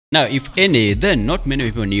Now, if any, then not many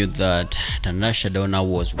people knew that TANASHA DONNA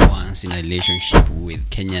was once in a relationship with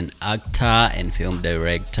Kenyan actor and film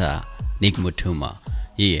director Mutuma.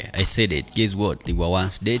 Yeah, I said it. Guess what? They were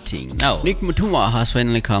once dating. Now, Mutuma has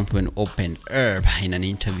finally come to an open herb in an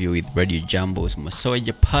interview with Radio Jambo's Masoe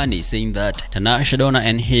Japani, saying that TANASHA DONNA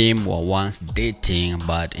and him were once dating,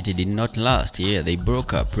 but it did not last. Yeah, they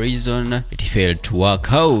broke up. Reason, it failed to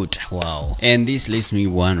work out. Wow. And this leaves me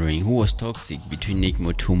wondering who was toxic between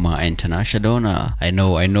Mutuma and TANASHA DONNA. I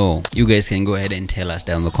know. You guys can go ahead and tell us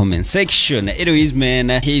down in the comment section. Anyways, man,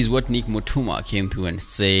 here's what Mutuma came through and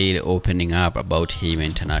said, opening up about him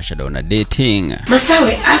and TANASHA DONNA dating.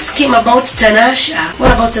 Masawe, ask him about TANASHA.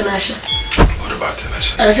 What about TANASHA? What about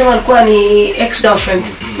TANASHA? Anasema alikuwa ni ex-girlfriend.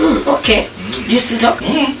 Okay. Do you still talk?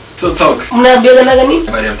 Still talk. Mnaambiana gani?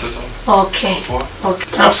 Habari ya mtoto. Okay.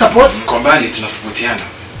 Okay. Na support? Kwa mbali tunasupportiana.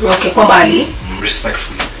 Okay, kwa mbali.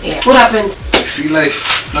 Respectfully. Yeah. What happened? See,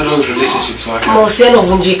 life, not all relationships work out. Mahusiano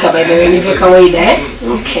vunjika by the way, ni kawaida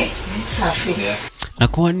Okay. Safi. Yeah.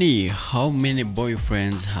 Nakwani, how many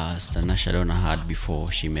boyfriends has TANASHA DONNA had before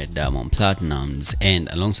she met Diamond Platnumz? And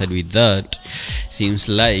alongside with that, seems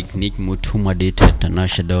like Mutuma dated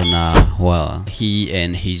TANASHA DONNA while he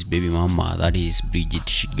and his baby mama, that is Bridget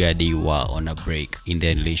Shigadi, were on a break in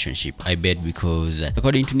their relationship. I bet because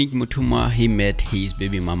according to Mutuma, he met his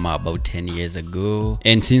baby mama about 10 years ago,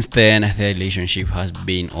 and since then their relationship has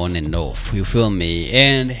been on and off. You feel me?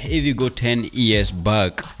 And if you go 10 years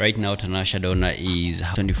back, right now TANASHA DONNA is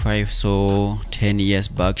 25, so 10 years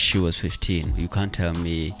back she was 15. You can't tell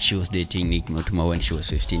me she was dating Mutuma when she was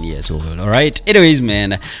 15 years old. All right, anyways,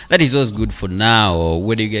 man, that is what's good for now.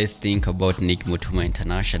 What do you guys think about Mutuma and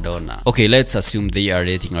TANASHA DONNA? Okay, let's assume they are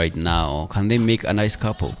dating right now. Can they make a nice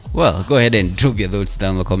couple? Well, go ahead and drop your thoughts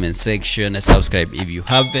down in the comment section. Subscribe if you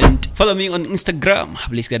haven't. Follow me on Instagram,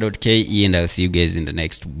 bliska.ke, and I'll see you guys in the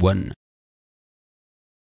next one.